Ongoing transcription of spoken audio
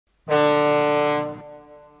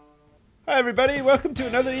everybody, welcome to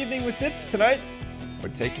another evening with Sips. Tonight, we're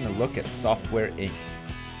taking a look at Software Inc.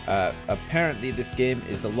 Apparently this game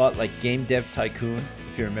is a lot like Game Dev Tycoon,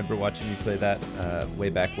 if you remember watching me play that way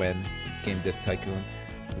back when. Game Dev Tycoon.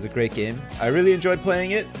 It was a great game. I really enjoyed playing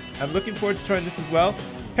it. I'm looking forward to trying this as well.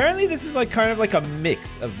 Apparently this is like kind of like a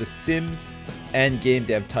mix of The Sims and Game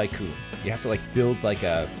Dev Tycoon. You have to like build like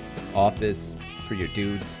a office for your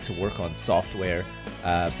dudes to work on software,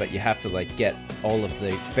 but you have to like get all of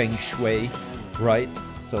the feng shui right.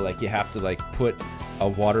 So like you have to like put a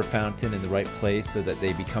water fountain in the right place so that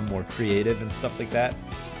they become more creative and stuff like that.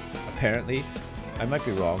 Apparently. I might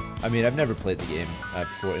be wrong. I mean, I've never played the game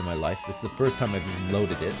before in my life. This is the first time I've even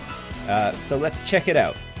loaded it. So let's check it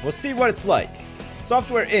out. We'll see what it's like.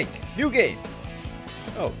 Software Inc. New game.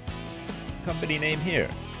 Oh. Company name here.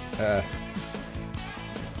 God.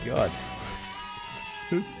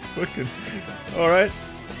 This fucking... Alright.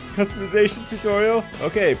 Customization tutorial.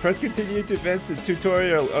 Okay, press continue to advance the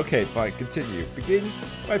tutorial. Okay, fine, continue. Begin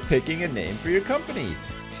by picking a name for your company.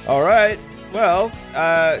 Alright. Well,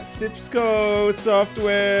 Sipsco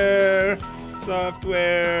Software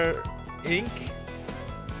Inc.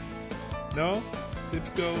 No?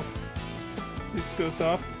 Sipsco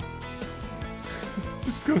Soft?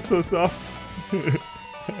 Sipsco So Soft?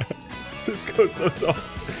 Sipsco So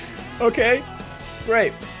Soft. Okay,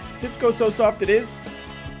 great. Sipsco So Soft it is.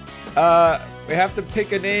 We have to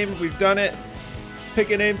pick a name. We've done it.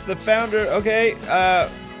 Pick a name for the founder. Okay,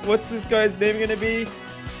 what's this guy's name gonna be?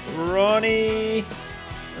 Ronnie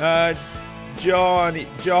Johnny.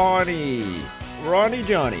 Ron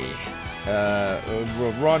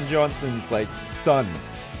Johnson's like son.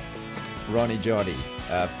 Ronnie Johnny.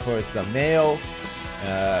 Of course, a male.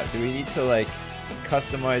 Do we need to like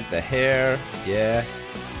customize the hair? Yeah.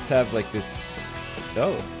 Let's have like this.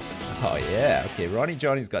 Oh yeah. Okay, Ronnie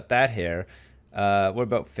Johnny's got that hair. What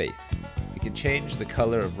about face? We can change the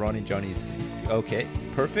color of Ronnie Johnny's. Okay,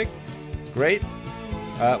 perfect. Great.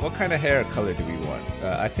 What kind of hair color do we want?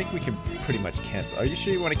 I think we can pretty much cancel. Are you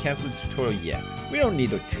sure you want to cancel the tutorial? Yeah. We don't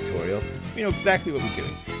need a tutorial. We know exactly what we're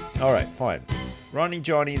doing. Alright, fine. Ronnie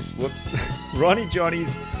Johnny's, whoops. Ronnie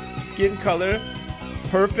Johnny's skin color.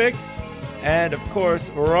 Perfect. And of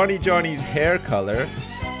course, Ronnie Johnny's hair color.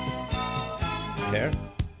 Hair?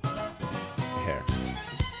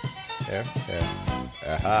 Hair.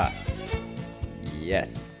 Aha.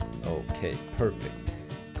 Yes. Okay, perfect.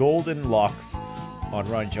 Golden locks on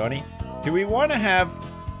Ron Johnny. Do we want to have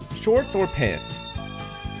shorts or pants?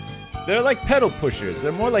 They're like pedal pushers.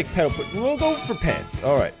 They're more like pedal pushers. We'll go for pants.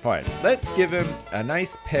 Alright, fine. Let's give him a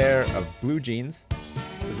nice pair of blue jeans,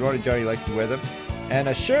 because Ronnie Johnny likes to wear them. And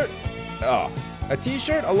a shirt. Oh, a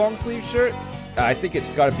t-shirt? A long sleeve shirt? I think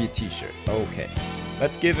it's got to be a t-shirt. Okay.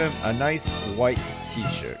 Let's give him a nice white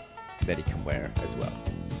t-shirt that he can wear as well.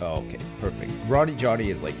 Okay, perfect. Ronnie Johnny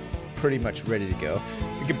is like pretty much ready to go.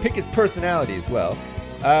 We can pick his personality as well.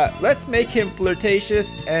 Let's make him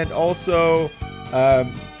flirtatious and also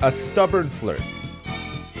a stubborn flirt.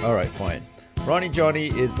 Alright, fine. Ronnie Johnny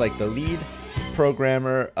is like the lead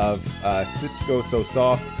programmer of Sipsco So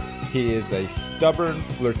Soft. He is a stubborn,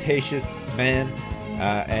 flirtatious man,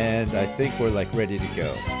 and I think we're like ready to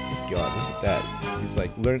go. God, look at that. He's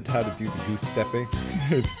like learned how to do the goose stepping.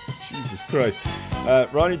 Jesus Christ.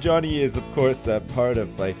 Ronnie Johnny is of course part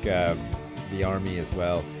of like the army as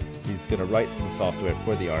well. He's gonna write some software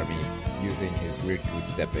for the army using his weird goose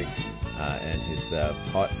stepping and his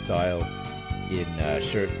hot style in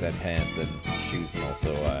shirts and pants and shoes and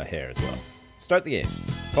also hair as well. Start the game.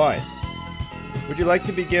 Fine. Would you like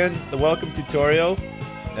to begin the welcome tutorial?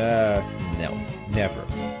 No, never.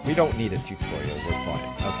 We don't need a tutorial. We're fine.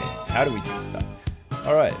 Okay, how do we do stuff?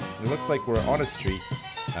 Alright, it looks like we're on a street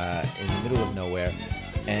in the middle of nowhere,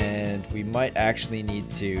 and we might actually need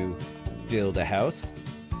to build a house.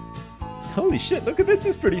 Holy shit, look at this.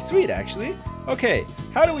 This is pretty sweet, actually. Okay,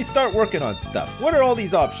 how do we start working on stuff? What are all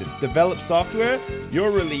these options? Develop software, your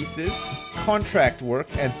releases, contract work,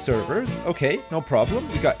 and servers. Okay, no problem.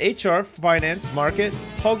 We got HR, finance, market,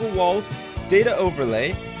 toggle walls, data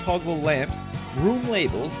overlay, toggle lamps, room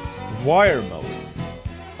labels, wire mode.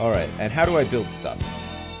 Alright, and how do I build stuff?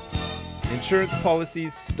 Insurance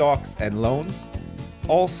policies, stocks, and loans.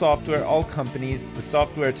 All software, all companies, the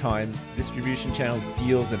software times, distribution channels,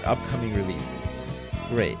 deals, and upcoming releases.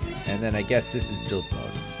 Great. And then I guess this is build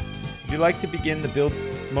mode. Would you like to begin the build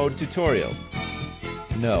mode tutorial?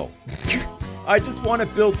 No. I just want to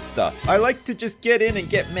build stuff. I like to just get in and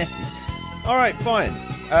get messy. Alright, fine.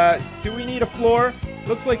 Do we need a floor?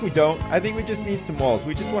 Looks like we don't. I think we just need some walls.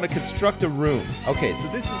 We just want to construct a room. Okay, so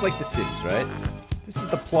this is like The Sims, right? This is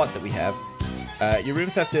the plot that we have. Your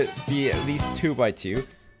rooms have to be at least 2 by 2.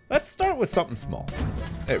 Let's start with something small.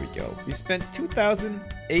 There we go. We spent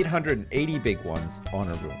 2,880 big ones on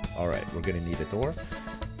a room. All right, we're gonna need a door.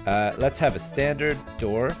 Let's have a standard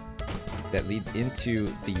door that leads into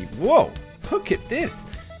the... Whoa, look at this.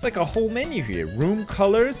 It's like a whole menu here. Room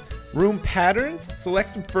colors, room patterns, select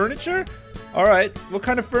some furniture. All right, what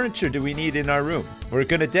kind of furniture do we need in our room? We're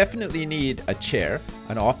gonna definitely need a chair,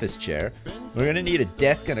 an office chair. We're gonna need a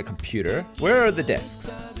desk and a computer. Where are the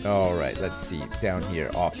desks? All right, let's see, down here,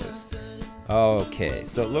 office. Okay,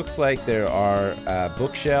 so it looks like there are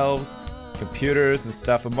bookshelves, computers and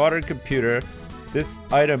stuff. A modern computer. This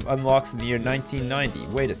item unlocks in the year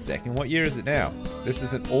 1990. Wait a second, what year is it now? This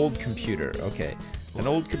is an old computer, okay. An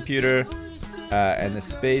old computer, and the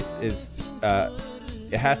space is,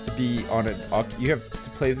 it has to be on an, you have to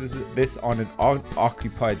place this on an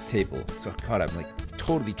occupied table. So, God, I'm like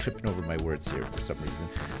totally tripping over my words here for some reason.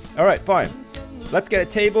 All right, fine. Let's get a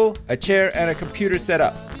table, a chair, and a computer set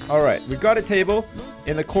up. All right, we've got a table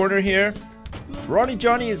in the corner here. Ronnie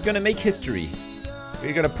Johnny is gonna make history.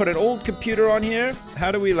 We're gonna put an old computer on here.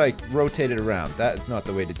 How do we like rotate it around? That is not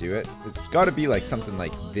the way to do it. It's gotta be like something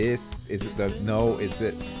like this. Is it the, no, is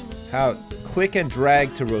it, how, click and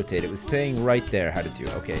drag to rotate. It was saying right there how to do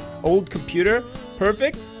it. Okay, old computer,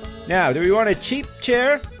 perfect. Now, do we want a cheap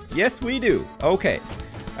chair? Yes, we do. Okay,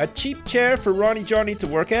 a cheap chair for Ronnie Johnny to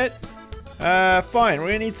work at. Fine, we're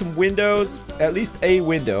gonna need some windows, at least a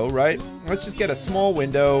window, right? Let's just get a small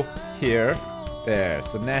window here. There,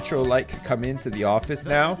 some natural light can come into the office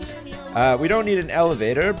now. We don't need an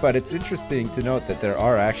elevator, but it's interesting to note that there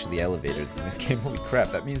are actually elevators in this game. Holy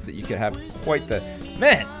crap, that means that you can have quite the...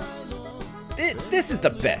 Man, this is the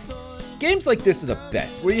best. Games like this are the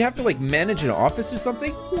best, where you have to like manage an office or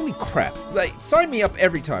something. Holy crap, like sign me up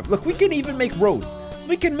every time. Look, we can even make roads.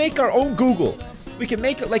 We can make our own Google. We can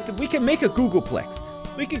make it like, we can make a Googleplex.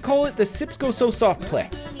 We can call it the Sipsco So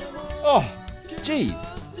Softplex. Oh,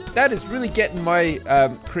 jeez. That is really getting my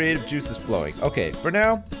creative juices flowing. Okay, for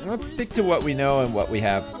now, let's stick to what we know and what we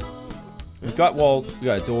have. We've got walls, we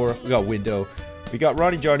got a door, we got a window. We got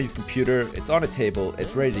Ronnie Johnny's computer. It's on a table,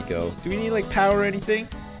 it's ready to go. Do we need like power or anything?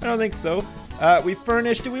 I don't think so. We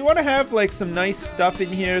furnished, do we want to have like some nice stuff in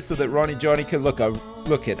here so that Ronnie Johnny can look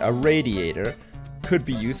at a radiator? Could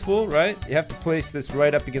be useful, right? You have to place this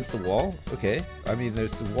right up against the wall. Okay, I mean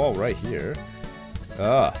there's a wall right here.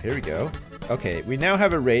 Ah, here we go. Okay, we now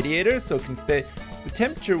have a radiator, so it can stay. The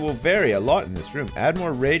temperature will vary a lot in this room. Add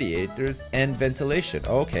more radiators and ventilation.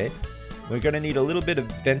 Okay, we're gonna need a little bit of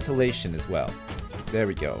ventilation as well. There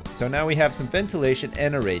we go. So now we have some ventilation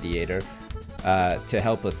and a radiator to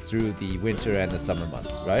help us through the winter and the summer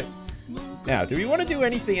months, right? Now, do we want to do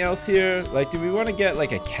anything else here? Like, do we want to get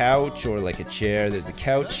like a couch or like a chair? There's a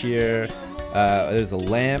couch here. There's a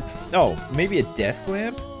lamp. Oh, maybe a desk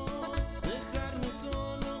lamp?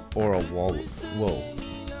 Or a wall, whoa.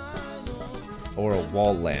 Or a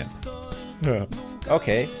wall lamp.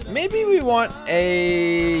 Okay, maybe we want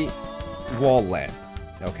a wall lamp.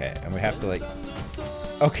 Okay, and we have to like,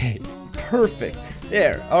 okay, perfect.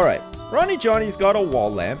 There, all right. Ronnie Johnny's got a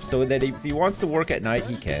wall lamp so that if he wants to work at night,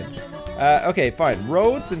 he can. Okay, fine,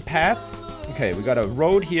 roads and paths. Okay, we got a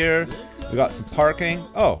road here. We got some parking.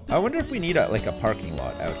 Oh, I wonder if we need like a parking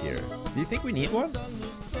lot out here. Do you think we need one?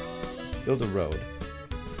 Build a road.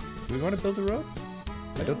 Do we want to build a road?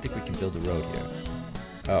 I don't think we can build a road here.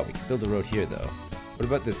 Oh, we can build a road here though. What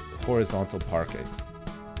about this horizontal parking?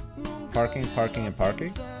 Parking, parking, and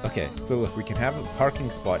parking? Okay, so look, we can have a parking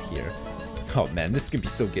spot here. Oh man, this could be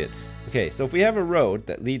so good. Okay, so if we have a road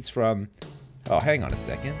that leads from... Oh, hang on a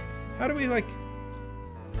second. How do we like...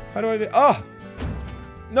 How do I... Oh!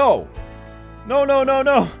 No! No, no, no,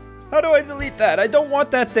 no! How do I delete that? I don't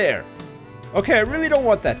want that there! Okay, I really don't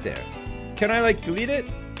want that there. Can I like delete it?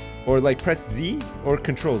 Or like press Z or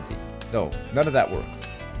Control Z? No, none of that works.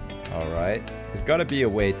 Alright. There's gotta be a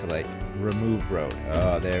way to like remove road.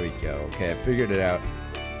 Oh, there we go. Okay, I figured it out.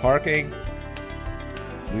 Parking.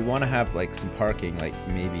 We want to have like some parking like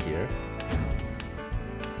maybe here.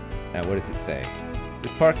 Now what does it say?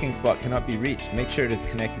 This parking spot cannot be reached. Make sure it is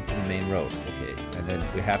connected to the main road. Okay, and then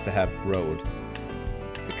we have to have road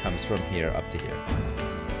that comes from here up to here.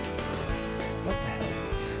 What the hell?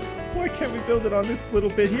 Why can't we build it on this little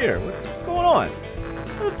bit here? What's going on?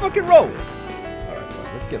 The fucking road! Alright,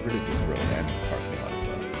 well, let's get rid of this road and this parking lot as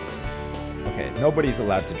well. Okay, nobody's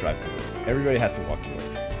allowed to drive to work. Everybody has to walk to work.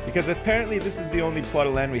 Because apparently this is the only plot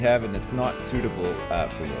of land we have and it's not suitable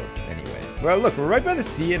for roads anyway. Well, look, we're right by the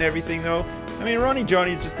sea and everything though. I mean, Ronnie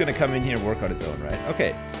Johnny's just going to come in here and work on his own, right?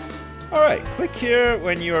 Okay. Alright, click here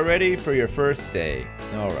when you are ready for your first day.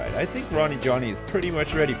 Alright, I think Ronnie Johnny is pretty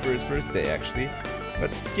much ready for his first day, actually.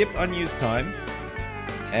 Let's skip unused time.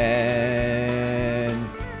 And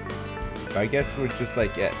I guess we're just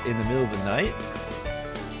like in the middle of the night.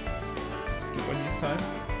 Skip unused time.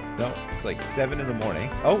 No, it's like 7 in the morning.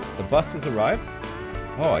 Oh, the bus has arrived.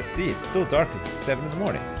 Oh, I see. It's still dark because it's 7 in the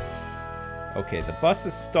morning. Okay, the bus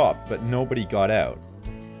has stopped, but nobody got out.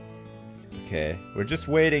 Okay, we're just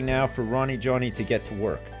waiting now for Ronnie Johnny to get to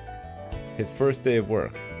work. His first day of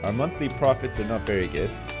work. Our monthly profits are not very good.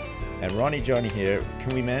 And Ronnie Johnny here.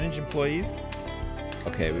 Can we manage employees?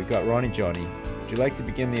 Okay, we've got Ronnie Johnny. Would you like to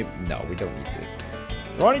begin the... No, we don't need this.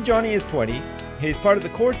 Ronnie Johnny is 20. He's part of the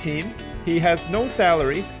core team. He has no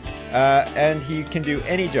salary. And he can do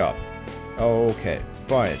any job. Okay,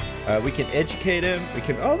 fine. We can educate him. We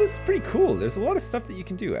can... Oh, this is pretty cool. There's a lot of stuff that you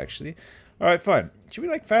can do, actually. Alright, fine. Should we,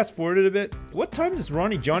 like, fast forward it a bit? What time does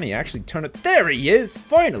Ronnie Johnny actually turn it? There he is!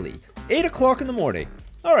 Finally! 8 o'clock in the morning.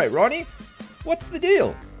 Alright, Ronnie. What's the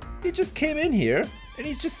deal? He just came in here, and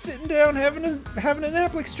he's just sitting down having a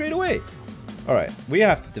nap, like, straight away. Alright, we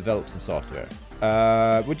have to develop some software.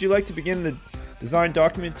 Would you like to begin the design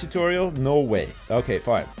document tutorial? No way. Okay,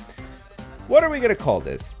 fine. What are we gonna call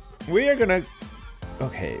this? We are gonna...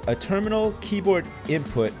 Okay, a terminal, keyboard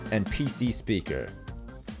input, and PC speaker.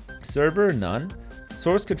 Server, none.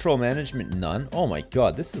 Source control management, none. Oh my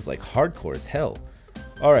god, this is like hardcore as hell.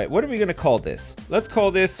 Alright, what are we gonna call this? Let's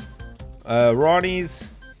call this Ronnie's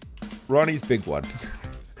big one.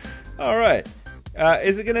 Alright.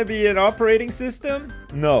 Is it gonna be an operating system?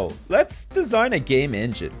 No. Let's design a game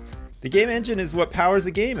engine. The game engine is what powers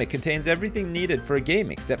a game. It contains everything needed for a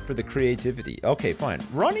game except for the creativity. Okay, fine.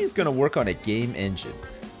 Ronnie's gonna work on a game engine.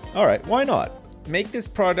 Alright, why not? Make this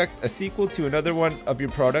product a sequel to another one of your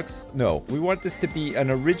products? No, we want this to be an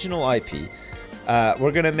original IP.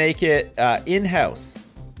 We're gonna make it in-house.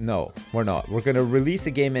 No, we're not. We're gonna release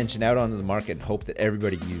a game engine out onto the market and hope that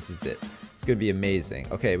everybody uses it. It's gonna be amazing.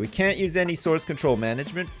 Okay, we can't use any source control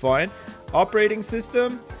management. Fine. Operating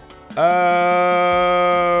system.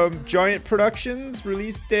 Giant Productions.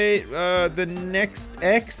 Release date. The next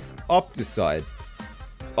X. Opticide.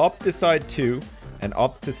 Opticide 2. And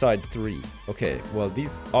Opticide 3. Okay, well,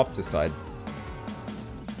 these Opticide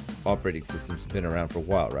operating systems have been around for a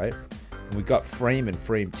while, right? And we got Frame and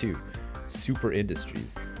Frame 2. Super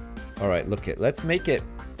Industries. Alright, let's make it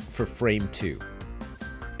for Frame 2.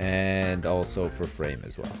 And also for Frame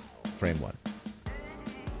as well. Frame 1.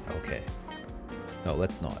 Okay. No,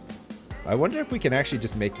 let's not. I wonder if we can actually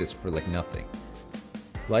just make this for, like, nothing.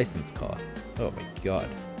 License costs. Oh my god.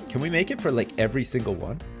 Can we make it for, like, every single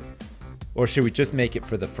one? Or should we just make it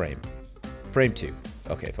for the frame? Frame 2.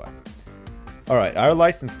 Okay, fine. Alright, our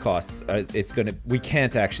license costs, we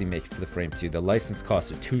can't actually make it for the frame 2. The license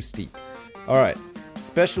costs are too steep. Alright,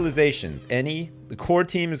 specializations. Any? The core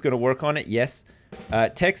team is going to work on it, yes.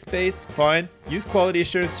 Tech space, fine. Use quality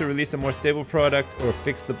assurance to release a more stable product or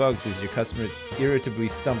fix the bugs as your customers irritably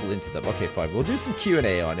stumble into them. Okay, fine. We'll do some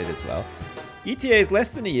Q&A on it as well. ETA is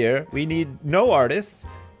less than a year. We need no artists.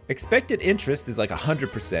 Expected interest is like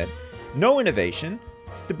 100%. No innovation.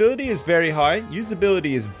 Stability is very high.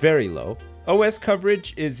 Usability is very low. OS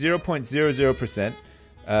coverage is 0.00%,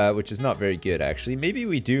 which is not very good, actually. Maybe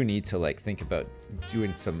we do need to, like, think about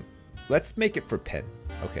doing some... Let's make it for pen.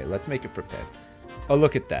 Okay, let's make it for pen. Oh,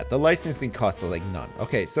 look at that. The licensing costs are, like, none.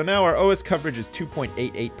 Okay, so now our OS coverage is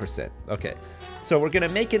 2.88%. Okay, so we're going to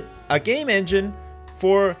make a game engine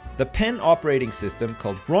for the pen operating system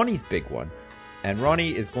called Ronnie's Big One. And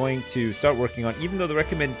Ronnie is going to start working on, even though the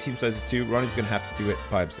recommended team size is 2, Ronnie's going to have to do it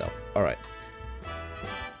by himself. Alright.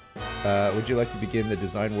 Would you like to begin the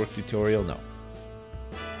design work tutorial? No.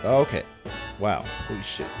 Okay. Wow. Holy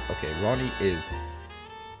shit. Okay, Ronnie is...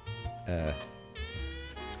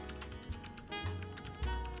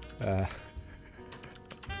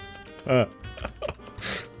 oh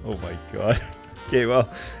my god. Okay,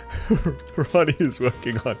 well, Ronnie is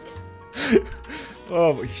working on...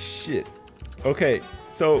 oh my shit. Okay,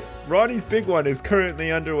 so Ronnie's Big One is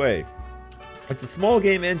currently underway. It's a small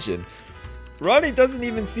game engine. Ronnie doesn't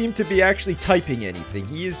even seem to be actually typing anything.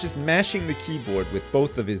 He is just mashing the keyboard with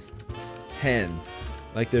both of his hands.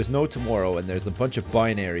 Like there's no tomorrow, and there's a bunch of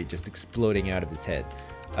binary just exploding out of his head.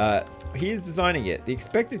 He is designing it. The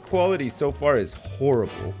expected quality so far is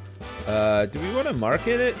horrible. Do we want to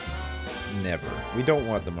market it? Never. We don't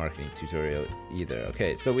want the marketing tutorial either.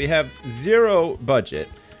 Okay, so we have 0 budget.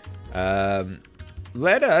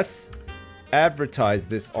 Let us advertise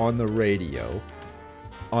this on the radio,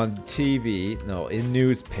 on TV, no, in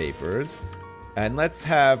newspapers, and let's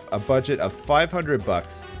have a budget of 500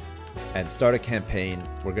 bucks and start a campaign.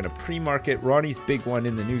 We're gonna pre-market Ronnie's Big One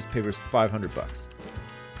in the newspapers, 500 bucks.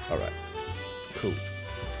 All right, cool.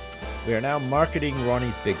 We are now marketing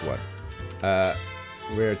Ronnie's Big One.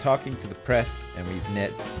 we're talking to the press, and we've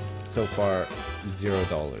net so far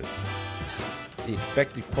 $0. The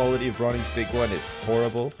expected quality of Ronnie's big one is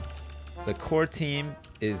horrible. The core team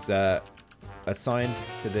is assigned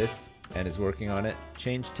to this and is working on it.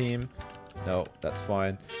 Change team. No, that's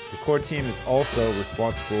fine. The core team is also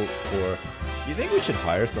responsible for... You think we should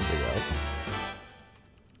hire somebody else?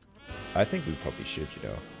 I think we probably should, you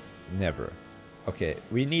know. Never. Okay,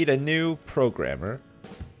 we need a new programmer.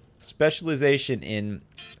 Specialization in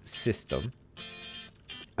system.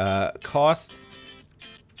 Cost.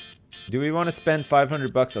 Do we want to spend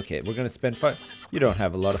 500 bucks? Okay, we're going to spend five. You don't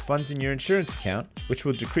have a lot of funds in your insurance account, which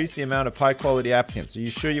will decrease the amount of high quality applicants. Are you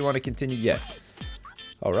sure you want to continue? Yes.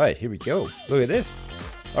 All right, here we go. Look at this.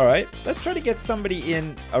 All right, let's try to get somebody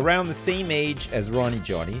in around the same age as Ronnie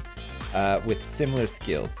Johnny with similar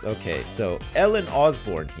skills. Okay, so Ellen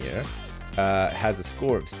Osborne here has a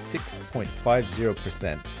score of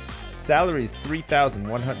 6.50%. Salary is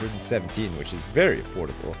 $3,117, which is very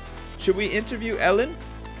affordable. Should we interview Ellen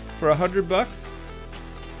for 100 bucks?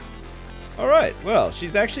 All right, well, she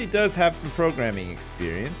actually does have some programming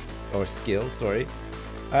experience, or skill, sorry.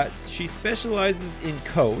 She specializes in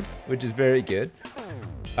code, which is very good.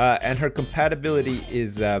 And her compatibility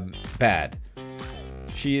is bad.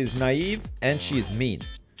 She is naive and she is mean.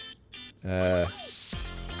 Okay.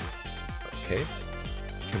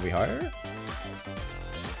 Can we hire her?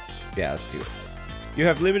 Yeah, let's do it. You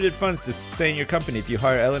have limited funds to sustain your company if you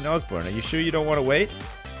hire Ellen Osborne. Are you sure you don't want to wait?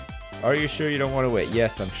 Are you sure you don't want to wait?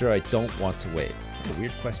 Yes, I'm sure I don't want to wait. What a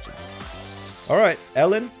weird question. Alright,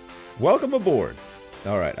 Ellen, welcome aboard.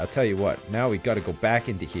 Alright, I'll tell you what. Now we've got to go back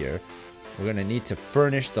into here. We're going to need to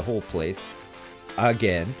furnish the whole place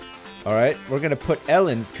again. Alright, we're going to put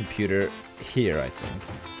Ellen's computer here, I think.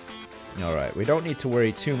 Alright, we don't need to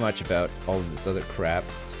worry too much about all of this other crap.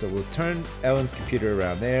 So we'll turn Ellen's computer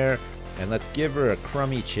around there. And let's give her a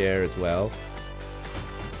crummy chair as well.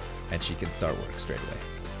 And she can start work straight away.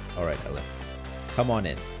 Alright, Ellen. Come on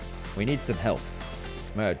in. We need some help.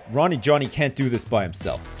 Ronnie Johnny can't do this by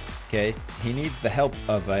himself. Okay? He needs the help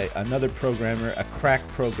of another programmer, a crack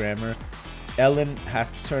programmer. Ellen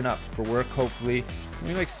has to turn up for work, hopefully. Can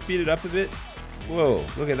we, like, speed it up a bit? Whoa,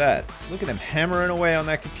 look at that. Look at him hammering away on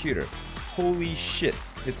that computer. Holy shit.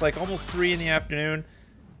 It's like almost 3 in the afternoon.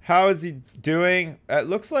 How is he doing? It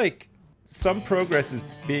looks like some progress is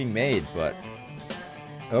being made, but...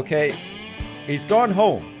 Okay. He's gone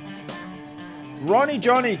home. Ronnie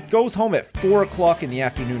Johnny goes home at 4 o'clock in the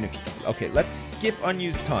afternoon. Okay, let's skip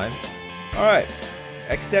unused time. Alright.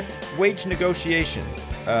 Accept wage negotiations.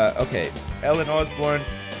 Okay. Ellen Osborne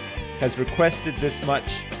has requested this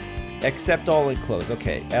much. Accept all enclosed.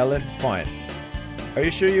 Okay, Ellen, fine. Are you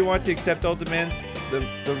sure you want to accept all demands? The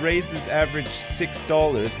raises average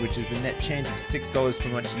 $6, which is a net change of $6 per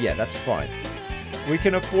month. Yeah, that's fine. We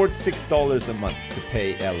can afford $6 a month to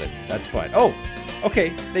pay Ellen. That's fine. Oh,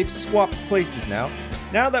 okay. They've swapped places now.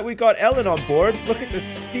 Now that we got Ellen on board, look at the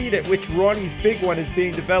speed at which Ronnie's big one is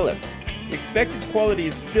being developed. The expected quality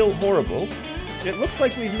is still horrible. It looks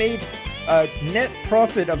like we've made a net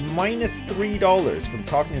profit of -$3 from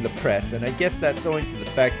talking to the press, and I guess that's owing to the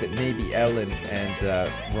fact that maybe Ellen and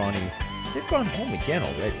Ronnie, they've gone home again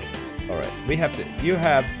already. Alright, you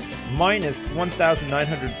have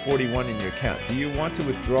 -$1,941 in your account. Do you want to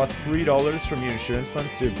withdraw $3 from your insurance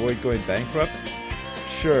funds to avoid going bankrupt?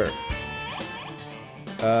 Sure.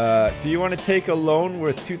 Do you want to take a loan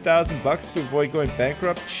worth 2,000 bucks to avoid going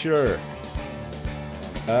bankrupt? Sure.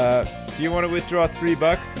 Do you want to withdraw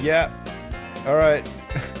 $3? Yeah. Alright.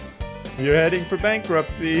 You're heading for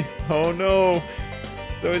bankruptcy. Oh no.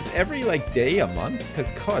 So is every like day a month?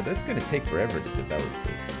 Because God, that's gonna take forever to develop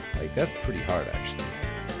this. Like, that's pretty hard actually.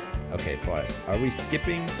 Okay, fine. Are we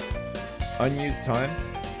skipping unused time?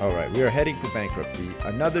 Alright, we are heading for bankruptcy.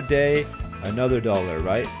 Another day, another dollar,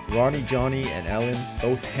 right? Ronnie, Johnny, and Ellen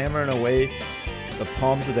both hammering away the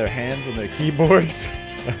palms of their hands on their keyboards.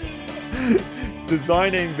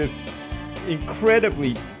 Designing this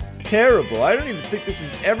incredibly terrible. I don't even think this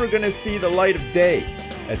is ever going to see the light of day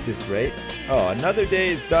at this rate. Oh, another day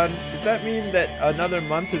is done. Does that mean that another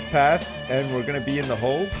month has passed and we're going to be in the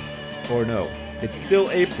hole? Or no? It's still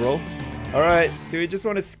April. Alright, do we just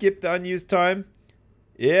want to skip the unused time?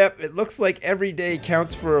 Yep, it looks like every day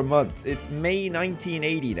counts for a month. It's May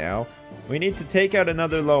 1980 now. We need to take out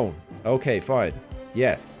another loan. Okay, fine.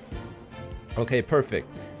 Yes. Okay, perfect.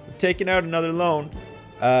 We've taken out another loan.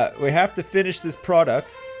 We have to finish this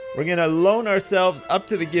product. We're going to loan ourselves up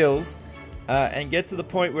to the gills and get to the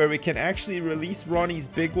point where we can actually release Ronnie's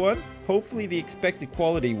big one. Hopefully the expected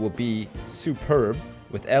quality will be superb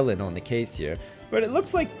with Ellen on the case here. But it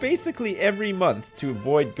looks like basically every month, to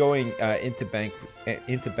avoid going into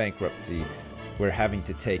bankruptcy, we're having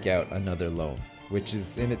to take out another loan, which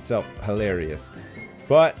is in itself hilarious.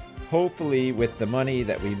 But hopefully with the money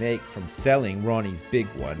that we make from selling Ronnie's big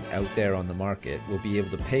one out there on the market, we'll be able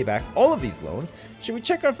to pay back all of these loans. Should we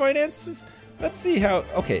check our finances? Let's see how...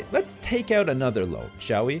 Okay, let's take out another loan,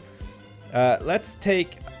 shall we? Let's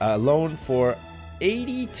take a loan for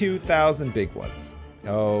 82,000 big ones.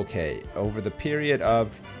 Okay, over the period of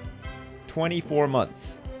 24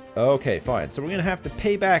 months. Okay, fine. So we're going to have to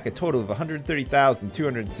pay back a total of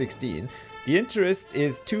 130,216. The interest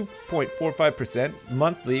is 2.45%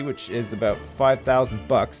 monthly, which is about 5,000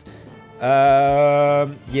 bucks.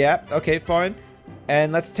 Yeah, okay, fine.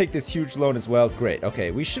 And let's take this huge loan as well. Great. Okay,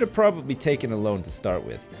 we should have probably taken a loan to start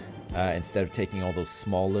with, instead of taking all those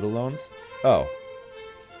small little loans. Oh.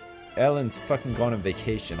 Ellen's fucking gone on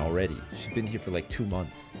vacation already. She's been here for like 2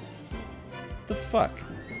 months. What the fuck?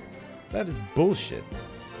 That is bullshit.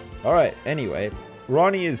 Alright, anyway.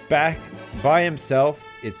 Ronnie is back by himself.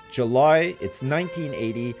 It's July. It's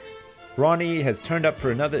 1980. Ronnie has turned up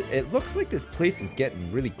for another... It looks like this place is getting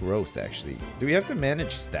really gross, actually. Do we have to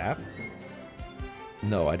manage staff?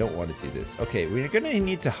 No, I don't want to do this. Okay, we're going to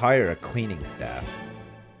need to hire a cleaning staff.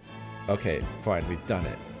 Okay, fine. We've done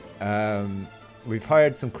it. We've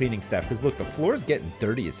hired some cleaning staff, because look, the floor is getting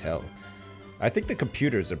dirty as hell. I think the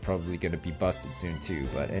computers are probably going to be busted soon too,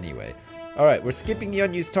 but anyway. Alright, we're skipping the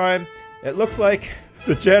unused time. It looks like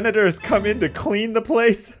the janitor has come in to clean the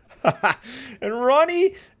place. And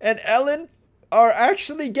Ronnie and Ellen are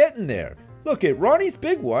actually getting there. Look at Ronnie's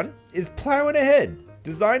big one is plowing ahead.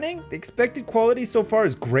 Designing, the expected quality so far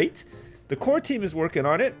is great. The core team is working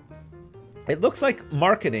on it. It looks like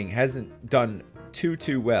marketing hasn't done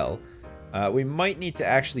too well. We might need to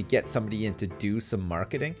actually get somebody in to do some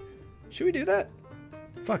marketing. Should we do that?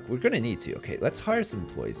 Fuck, we're gonna need to. Okay, let's hire some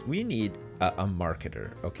employees. We need a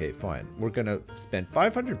marketer. Okay, fine. We're gonna spend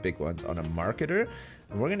 500 big ones on a marketer,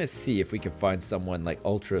 and we're gonna see if we can find someone like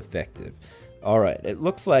ultra effective. All right, it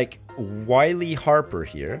looks like Wiley Harper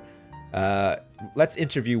here. Let's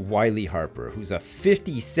interview Wiley Harper, who's a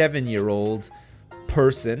 57-year-old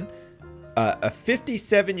person, a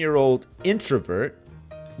 57-year-old introvert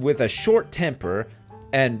with a short temper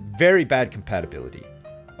and very bad compatibility.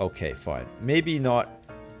 Okay, fine. Maybe not.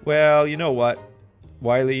 Well, you know what?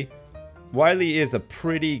 Wiley is a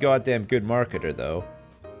pretty goddamn good marketer, though.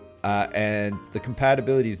 And the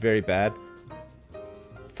compatibility is very bad.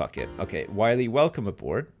 Fuck it. Okay, Wiley, welcome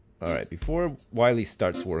aboard. Alright, before Wiley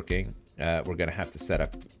starts working, we're going to have to set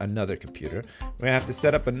up another computer. We're going to have to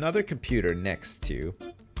set up another computer next to...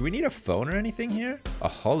 Do we need a phone or anything here? A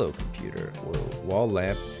hollow computer. Whoa, wall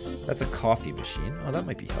lamp. That's a coffee machine. Oh, that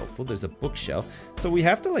might be helpful. There's a bookshelf. So we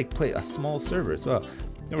have to, like, play a small server as well.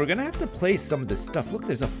 And we're going to have to place some of this stuff. Look,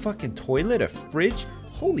 there's a fucking toilet, a fridge.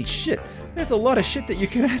 Holy shit. There's a lot of shit that you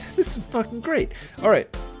can add. This is fucking great.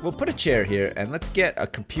 Alright, we'll put a chair here, and let's get a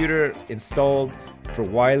computer installed for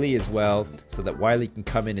Wiley as well, so that Wiley can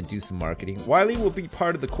come in and do some marketing. Wiley will be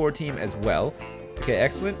part of the core team as well. Okay,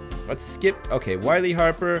 excellent. Let's skip. Okay, Wiley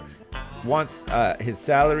Harper wants his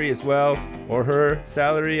salary as well, or her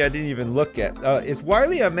salary. I didn't even look at. Is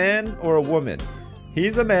Wiley a man or a woman?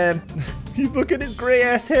 He's a man. He's looking at his gray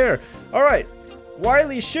ass hair. All right,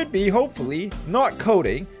 Wiley should be hopefully not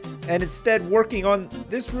coding, and instead working on.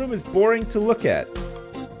 This room is boring to look at.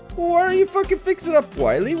 Why are you fucking fixing up,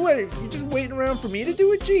 Wiley? What? You just waiting around for me to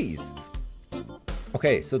do it? Jeez.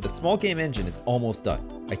 Okay, so the small game engine is almost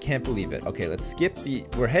done. I can't believe it. Okay, let's skip the...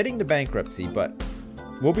 We're heading to bankruptcy, but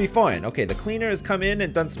we'll be fine. Okay, the cleaner has come in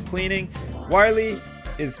and done some cleaning. Wiley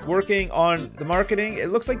is working on the marketing. It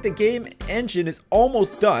looks like the game engine is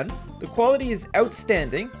almost done. The quality is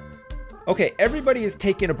outstanding. Okay, everybody is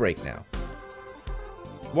taking a break now.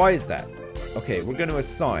 Why is that? Okay, we're going to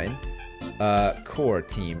assign core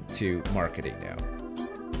team to marketing now.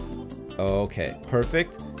 Okay,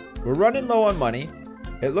 perfect. We're running low on money.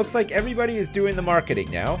 It looks like everybody is doing the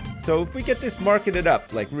marketing now. So if we get this marketed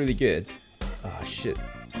up, like, really good. Oh, shit.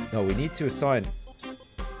 No, we need to assign...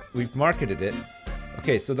 We've marketed it.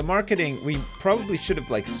 Okay, so the marketing, we probably should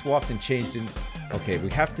have, like, swapped and changed in... Okay,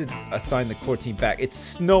 we have to assign the core team back. It's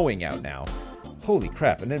snowing out now. Holy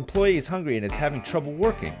crap, an employee is hungry and is having trouble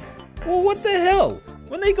working. Well, what the hell?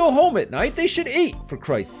 When they go home at night, they should eat, for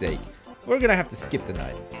Christ's sake. We're gonna have to skip the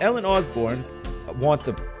night. Ellen Osborne wants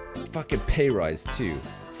a fucking pay rise too.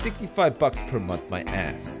 65 bucks per month, my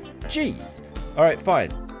ass. Jeez. Alright,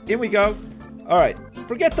 fine. In we go. Alright,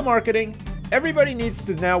 forget the marketing. Everybody needs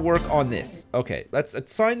to now work on this. Okay, let's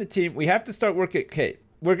assign the team. We have to start working. Okay,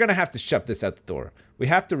 we're gonna have to shove this out the door. We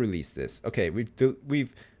have to release this. Okay,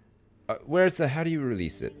 we've Where's the... How do you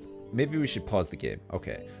release it? Maybe we should pause the game.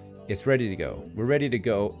 Okay. It's ready to go. We're ready to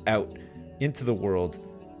go out into the world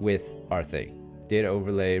with our thing. Data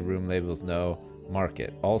overlay, room labels, no.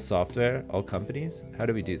 Market. All software, all companies. How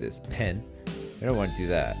do we do this? Pen. We don't want to do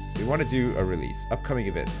that. We want to do a release. Upcoming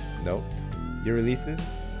events. No. Your releases.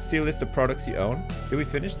 See a list of products you own. Did we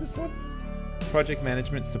finish this one? Project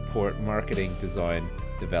management, support, marketing, design,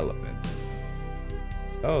 development.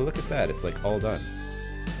 Oh, look at that. It's like all done.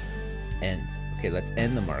 End. Okay, let's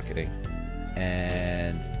end the marketing.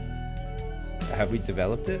 And have we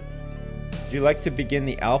developed it? Do you like to begin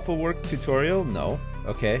the alpha work tutorial? No.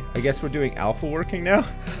 Okay, I guess we're doing alpha working now.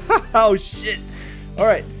 Oh shit. All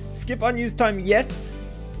right, skip unused time, yes.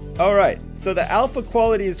 All right, so the alpha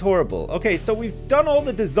quality is horrible. Okay, so we've done all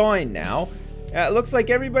the design now. It looks like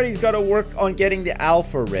everybody's got to work on getting the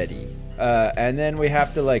alpha ready. And then we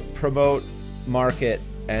have to like promote, market,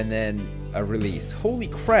 and then a release. Holy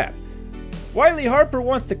crap. Wiley Harper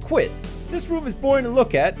wants to quit. This room is boring to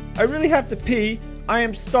look at. I really have to pee. I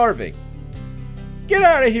am starving. Get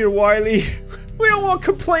out of here, Wiley. We don't want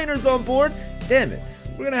complainers on board. Damn it.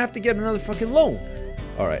 We're gonna have to get another fucking loan.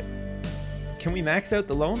 Alright. Can we max out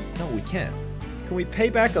the loan? No, we can't. Can we pay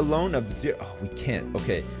back a loan of 0? Oh, we can't.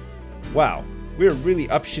 Okay. Wow. We're really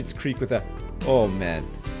up shit's creek with that. Oh, man.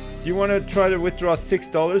 Do you want to try to withdraw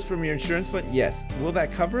 $6 from your insurance fund? Yes. Will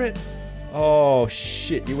that cover it? Oh,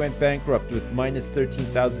 shit. You went bankrupt with minus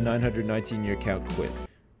 $13,919 in your account. Quit.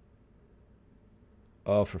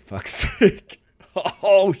 Oh, for fuck's sake.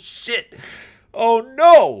 Oh, shit. Oh,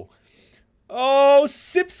 no. Oh,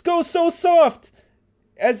 Sipsco So Soft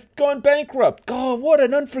has gone bankrupt. God, what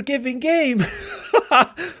an unforgiving game.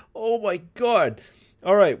 Oh, my God.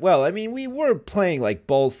 All right, well, I mean, we were playing like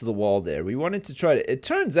balls to the wall there. We wanted to try to... It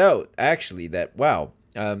turns out, actually, that, wow,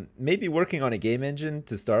 maybe working on a game engine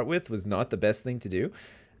to start with was not the best thing to do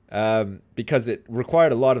because it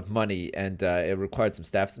required a lot of money and it required some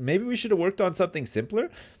staff. So maybe we should have worked on something simpler.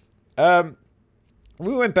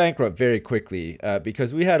 We went bankrupt very quickly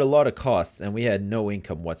because we had a lot of costs and we had no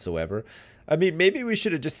income whatsoever. I mean, maybe we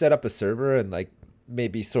should have just set up a server and like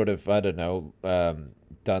maybe sort of, I don't know,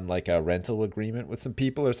 done like a rental agreement with some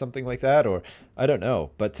people or something like that, or I don't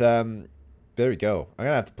know. But there we go. I'm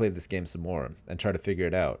gonna have to play this game some more and try to figure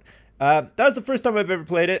it out. That was the first time I've ever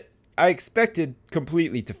played it. I expected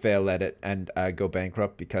completely to fail at it and go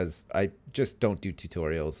bankrupt because I just don't do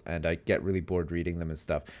tutorials and I get really bored reading them and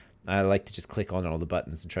stuff. I like to just click on all the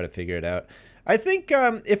buttons and try to figure it out. I think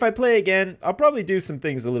if I play again, I'll probably do some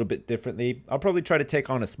things a little bit differently. I'll probably try to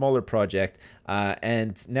take on a smaller project.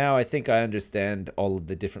 And now I think I understand all of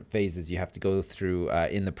the different phases you have to go through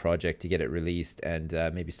in the project to get it released and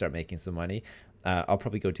maybe start making some money. I'll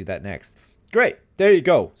probably go do that next. Great. There you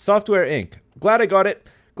go. Software Inc. Glad I got it.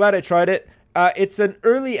 Glad I tried it. It's an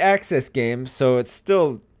early access game, so it's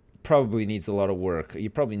still... probably needs a lot of work.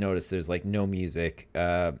 You probably noticed there's like no music,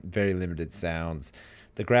 very limited sounds.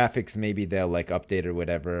 The graphics, maybe they'll like update or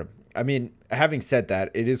whatever. I mean, having said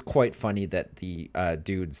that, it is quite funny that the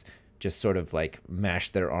dudes just sort of like mash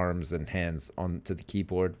their arms and hands onto the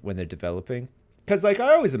keyboard when they're developing. Because like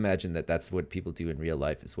I always imagine that that's what people do in real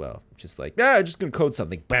life as well. Just like, yeah, I'm just gonna code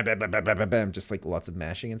something, bam, bam, bam, bam, bam, bam, bam, just like lots of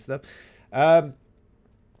mashing and stuff.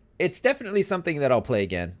 It's definitely something that I'll play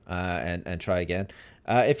again and try again.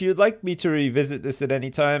 If you'd like me to revisit this at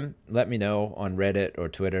any time, let me know on Reddit or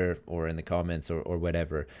Twitter or in the comments or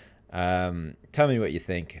whatever. Tell me what you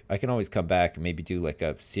think. I can always come back and maybe do like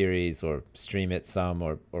a series or stream it some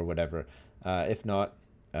or whatever. If not,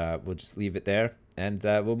 we'll just leave it there and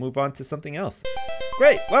we'll move on to something else.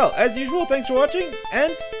 Great. Well, as usual, thanks for watching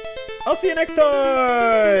and I'll see you next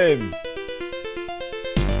time.